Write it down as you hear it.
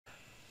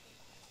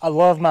I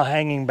love my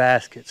hanging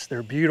baskets.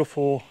 They're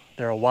beautiful.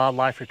 They're a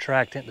wildlife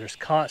attractant. There's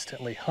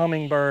constantly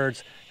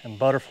hummingbirds and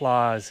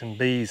butterflies and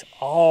bees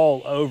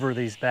all over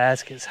these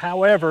baskets.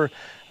 However,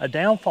 a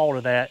downfall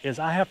to that is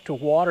I have to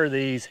water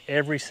these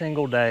every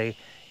single day,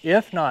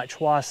 if not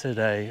twice a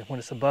day. When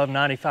it's above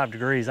 95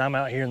 degrees, I'm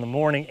out here in the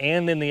morning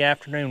and in the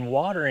afternoon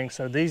watering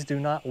so these do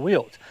not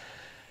wilt.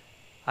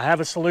 I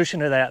have a solution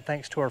to that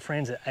thanks to our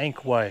friends at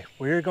Ankway.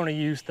 We're going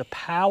to use the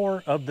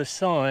power of the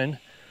sun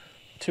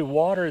to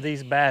water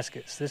these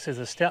baskets. This is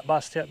a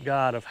step-by-step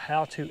guide of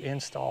how to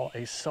install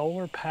a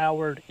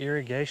solar-powered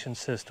irrigation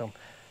system.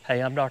 Hey,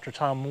 I'm Dr.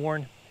 Tom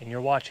Warren, and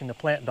you're watching The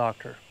Plant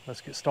Doctor.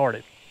 Let's get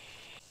started.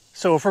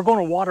 So if we're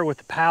going to water with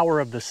the power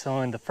of the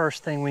sun, the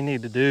first thing we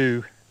need to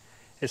do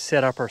is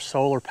set up our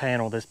solar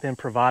panel that's been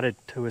provided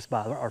to us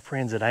by our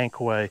friends at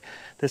Ankway.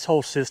 This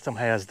whole system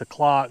has the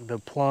clock, the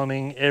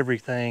plumbing,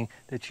 everything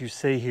that you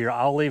see here.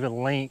 I'll leave a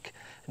link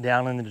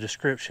down in the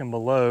description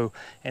below,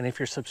 and if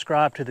you're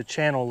subscribed to the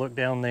channel, look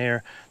down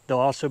there.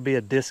 There'll also be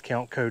a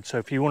discount code, so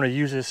if you want to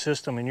use this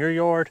system in your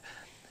yard,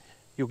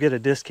 you'll get a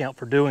discount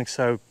for doing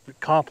so.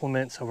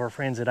 Compliments of our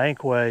friends at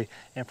Ankway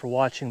and for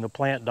watching The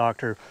Plant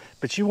Doctor.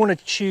 But you want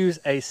to choose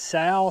a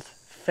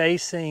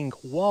south-facing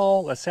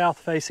wall, a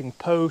south-facing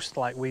post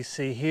like we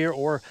see here,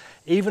 or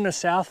even a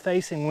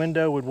south-facing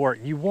window would work.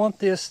 You want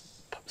this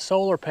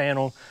solar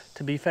panel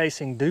to be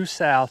facing due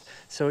south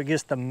so it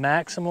gets the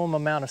maximum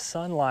amount of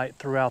sunlight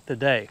throughout the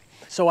day.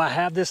 So I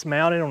have this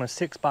mounted on a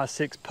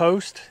 6x6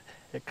 post.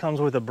 It comes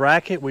with a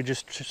bracket. We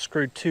just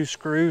screwed 2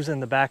 screws in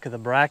the back of the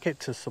bracket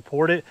to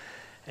support it.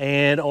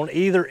 And on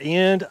either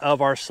end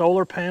of our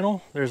solar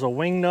panel, there's a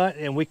wing nut,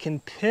 and we can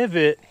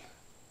pivot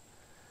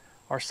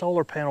our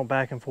solar panel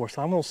back and forth.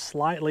 So I'm going to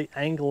slightly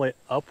angle it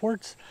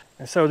upwards.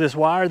 And so this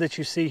wire that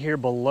you see here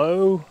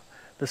below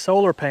the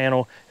solar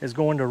panel is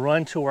going to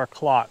run to our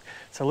clock.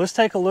 So let's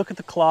take a look at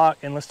the clock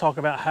and let's talk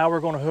about how we're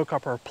going to hook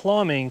up our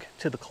plumbing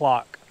to the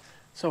clock.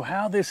 So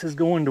how this is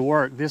going to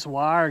work, this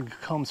wire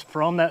comes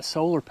from that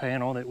solar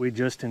panel that we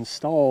just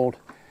installed,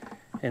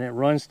 and it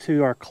runs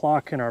to our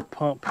clock and our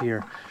pump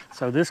here.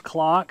 So this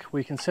clock,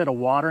 we can set a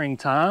watering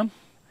time,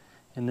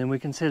 and then we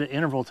can set an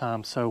interval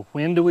time. So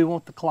when do we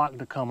want the clock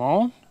to come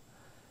on?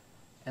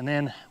 And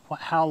then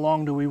how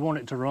long do we want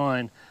it to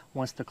run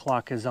once the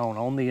clock is on?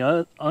 On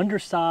the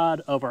underside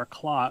of our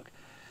clock,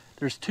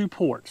 there's 2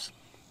 ports.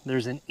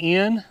 There's an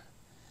in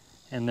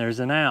and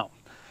there's an out.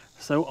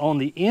 So on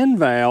the in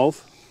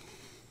valve,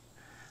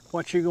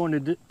 what you're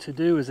going to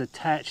do is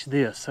attach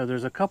this. So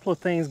there's a couple of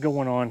things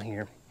going on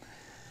here.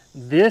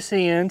 This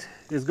end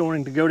is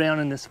going to go down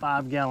in this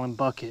 5-gallon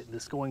bucket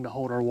that's going to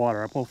hold our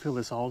water. I'm going to fill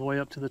this all the way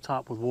up to the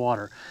top with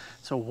water.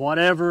 So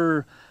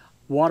whatever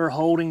water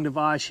holding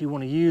device you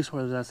want to use,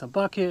 whether that's a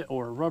bucket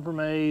or a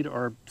Rubbermaid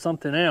or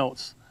something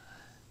else,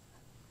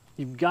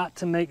 you've got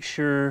to make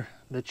sure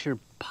that your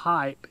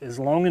pipe is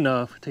long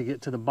enough to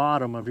get to the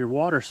bottom of your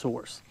water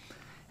source.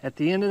 At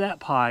the end of that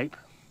pipe,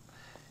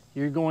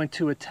 you're going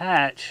to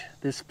attach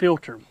this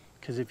filter,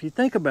 because if you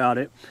think about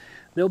it,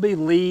 there'll be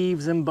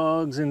leaves and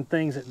bugs and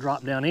things that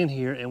drop down in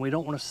here, and we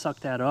don't want to suck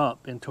that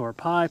up into our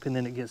pipe, and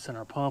then it gets in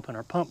our pump and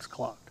our pump's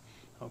clogged,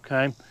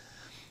 okay?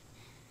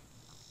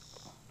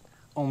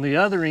 On the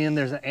other end,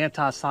 there's an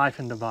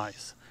anti-siphon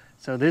device.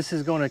 So this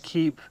is going to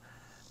keep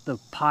the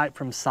pipe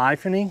from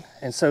siphoning.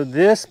 And so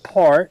this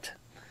part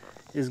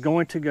is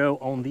going to go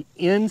on the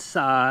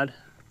inside,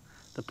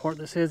 the part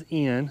that says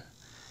in,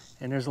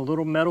 and there's a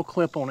little metal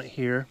clip on it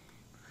here.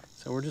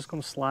 So we're just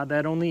going to slide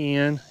that on the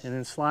end and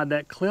then slide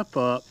that clip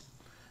up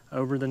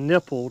over the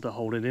nipple to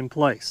hold it in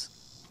place.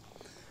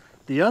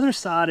 The other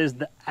side is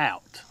the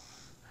out.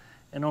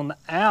 And on the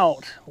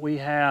out, we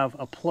have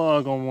a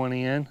plug on one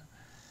end,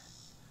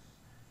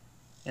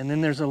 and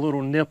then there's a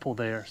little nipple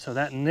there. So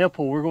that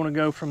nipple, we're going to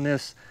go from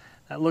this,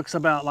 that looks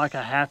about like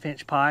a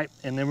 1/2-inch pipe,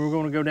 and then we're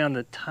going to go down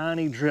to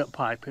tiny drip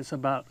pipe. It's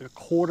about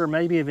 1/4,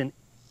 maybe even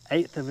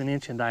 1/8 of an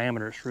inch in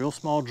diameter. It's real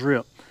small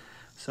drip.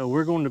 So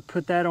we're going to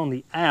put that on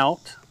the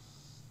out.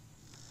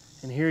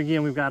 And here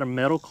again, we've got a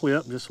metal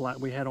clip, just like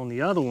we had on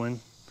the other one.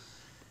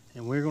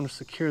 And we're going to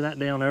secure that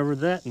down over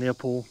that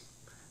nipple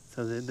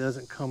so that it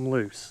doesn't come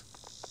loose.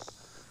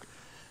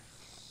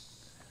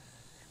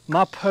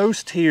 My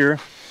post here,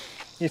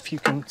 if you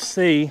can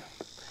see,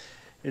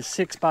 is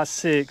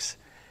 6x6,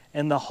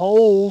 and the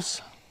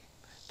holes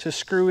to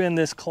screw in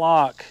this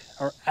clock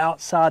are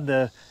outside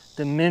the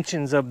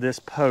dimensions of this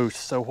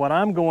post. So what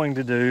I'm going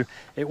to do,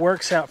 it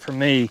works out for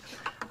me,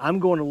 I'm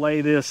going to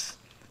lay this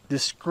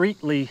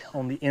discreetly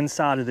on the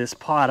inside of this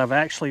pot. I've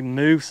actually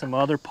moved some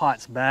other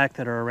pots back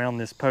that are around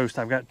this post.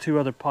 I've got 2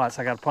 other pots.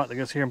 I got a pot that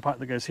goes here and a pot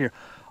that goes here.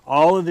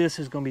 All of this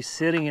is going to be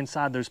sitting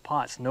inside those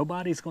pots.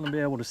 Nobody's going to be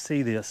able to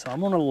see this. So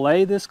I'm going to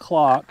lay this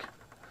clock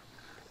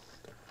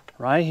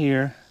right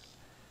here,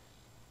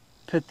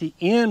 put the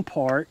end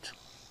part,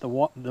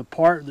 the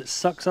part that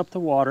sucks up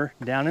the water,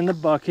 down in the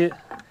bucket.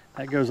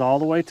 That goes all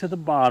the way to the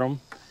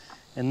bottom.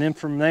 And then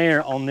from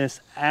there, on this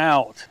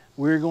out,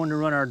 we're going to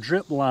run our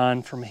drip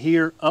line from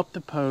here up the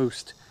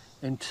post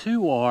and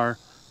to our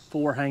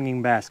 4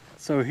 hanging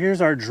baskets. So here's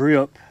our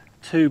drip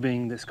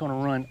tubing that's going to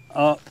run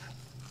up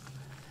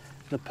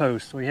the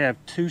post. We have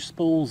 2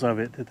 spools of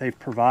it that they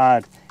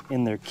provide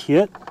in their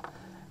kit.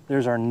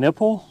 There's our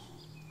nipple,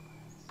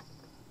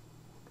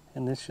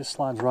 and this just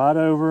slides right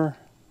over.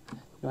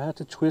 You'll have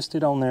to twist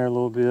it on there a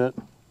little bit,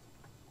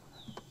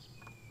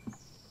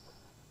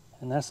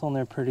 and that's on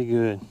there pretty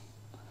good.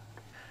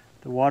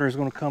 The water is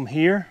going to come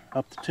here,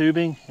 up the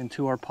tubing,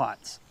 into our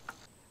pots.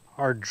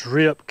 Our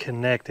drip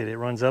connected. It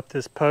runs up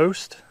this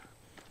post.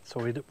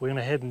 So we went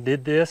ahead and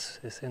did this.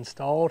 It's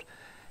installed.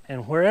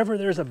 And wherever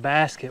there's a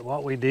basket,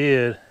 what we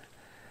did,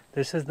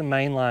 this is the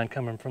main line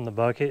coming from the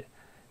bucket.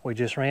 We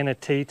just ran a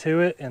T to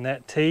it, and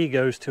that T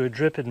goes to a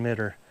drip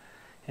emitter.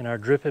 And our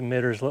drip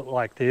emitters look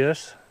like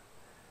this.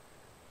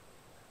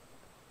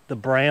 The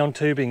brown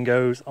tubing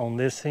goes on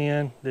this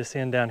end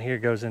down here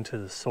goes into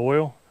the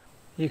soil.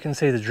 You can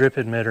see the drip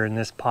emitter in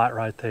this pot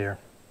right there.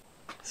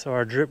 So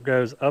our drip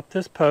goes up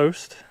this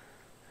post.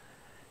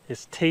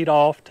 It's teed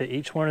off to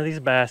each one of these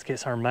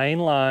baskets. Our main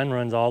line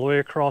runs all the way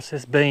across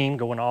this beam,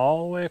 going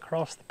all the way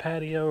across the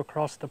patio,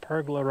 across the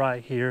pergola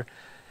right here.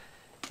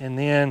 And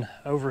then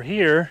over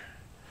here,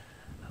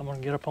 I'm gonna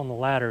get up on the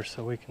ladder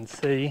so we can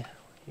see.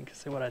 You can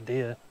see what I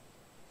did.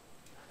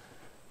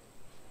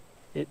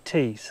 It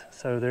tees.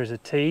 So there's a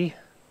T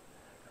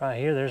right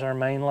here. There's our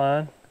main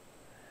line.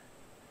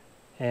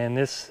 And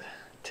this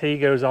T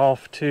goes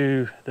off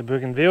to the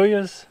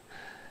bougainvilleas,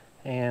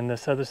 and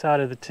this other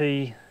side of the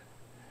T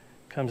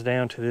comes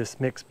down to this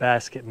mixed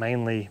basket,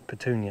 mainly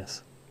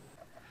petunias.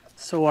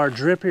 So our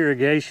drip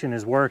irrigation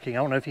is working.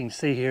 I don't know if you can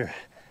see here.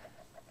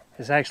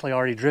 It's actually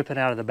already dripping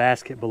out of the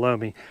basket below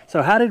me.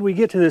 So how did we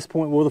get to this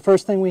point? Well, the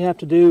first thing we have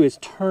to do is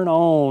turn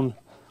on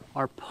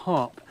our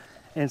pump.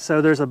 And so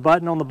there's a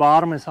button on the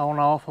bottom. It's on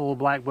off, a little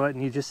black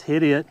button. You just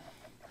hit it.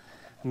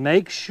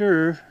 Make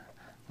sure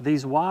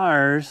these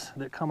wires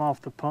that come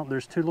off the pump,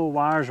 there's 2 little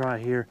wires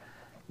right here,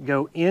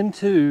 go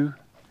into,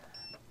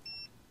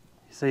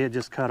 you see it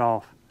just cut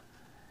off.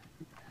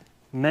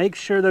 Make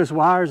sure those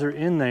wires are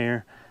in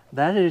there.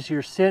 That is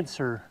your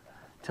sensor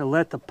to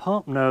let the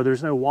pump know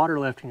there's no water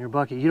left in your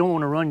bucket. You don't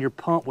want to run your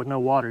pump with no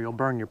water. You'll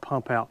burn your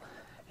pump out,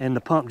 and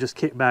the pump just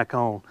kicked back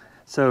on.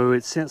 So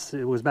it sensed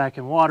it was back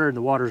in water, and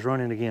the water's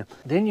running again.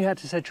 Then you have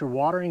to set your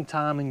watering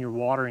time and your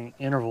watering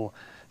interval.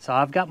 So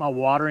I've got my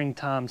watering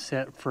time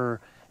set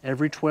for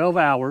every 12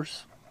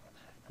 hours.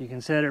 You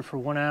can set it for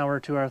 1 hour,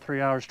 2 hours,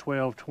 3 hours,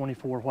 12,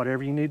 24,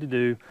 whatever you need to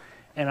do.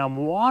 And I'm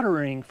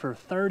watering for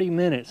 30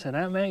 minutes, and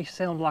that may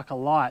sound like a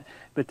lot,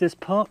 but this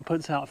pump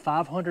puts out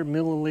 500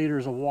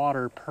 milliliters of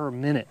water per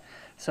minute.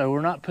 So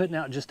we're not putting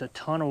out just a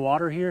ton of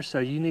water here, so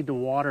you need to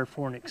water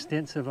for an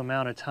extensive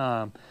amount of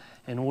time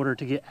in order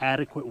to get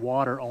adequate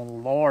water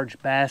on large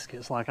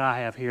baskets like I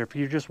have here. If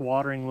you're just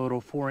watering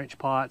little 4-inch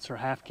pots or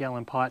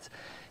half-gallon pots,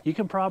 you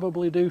can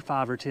probably do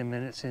 5 or 10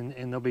 minutes and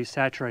they'll be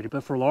saturated.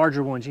 But for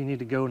larger ones, you need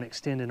to go an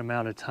extended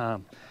amount of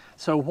time.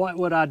 So what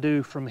would I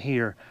do from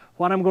here?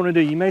 What I'm going to do,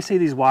 you may see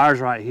these wires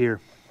right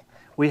here.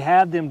 We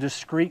have them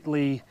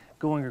discreetly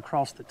going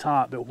across the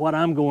top, but what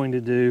I'm going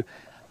to do,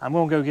 I'm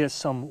going to go get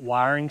some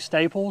wiring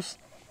staples,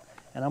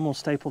 and I'm going to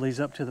staple these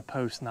up to the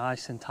post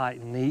nice and tight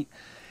and neat.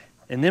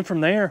 And then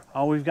from there,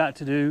 all we've got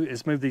to do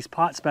is move these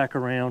pots back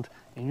around,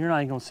 and you're not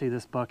even going to see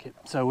this bucket.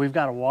 So we've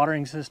got a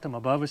watering system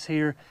above us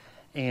here,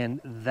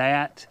 and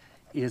that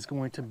is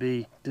going to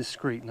be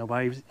discreet.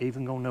 Nobody's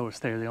even going to know it's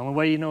there. The only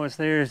way you know it's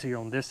there is you're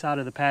on this side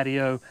of the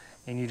patio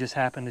and you just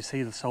happen to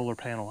see the solar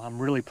panel. I'm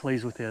really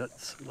pleased with it.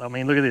 I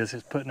mean, look at this,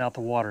 it's putting out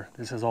the water.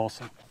 This is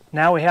awesome.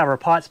 Now we have our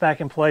pots back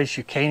in place.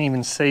 You can't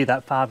even see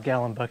that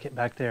 5-gallon bucket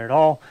back there at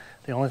all.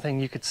 The only thing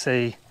you could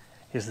see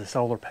is the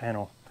solar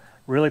panel.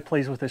 Really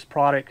pleased with this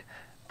product.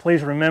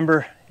 Please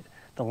remember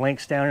the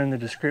links down in the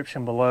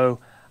description below.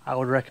 I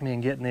would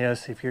recommend getting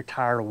this if you're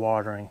tired of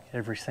watering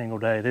every single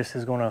day. This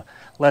is going to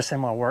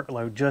lessen my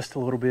workload just a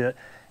little bit.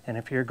 And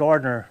if you're a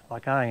gardener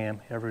like I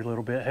am, every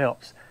little bit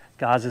helps.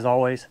 Guys, as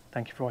always,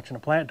 thank you for watching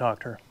The Plant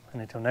Doctor.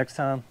 And until next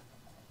time,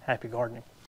 happy gardening.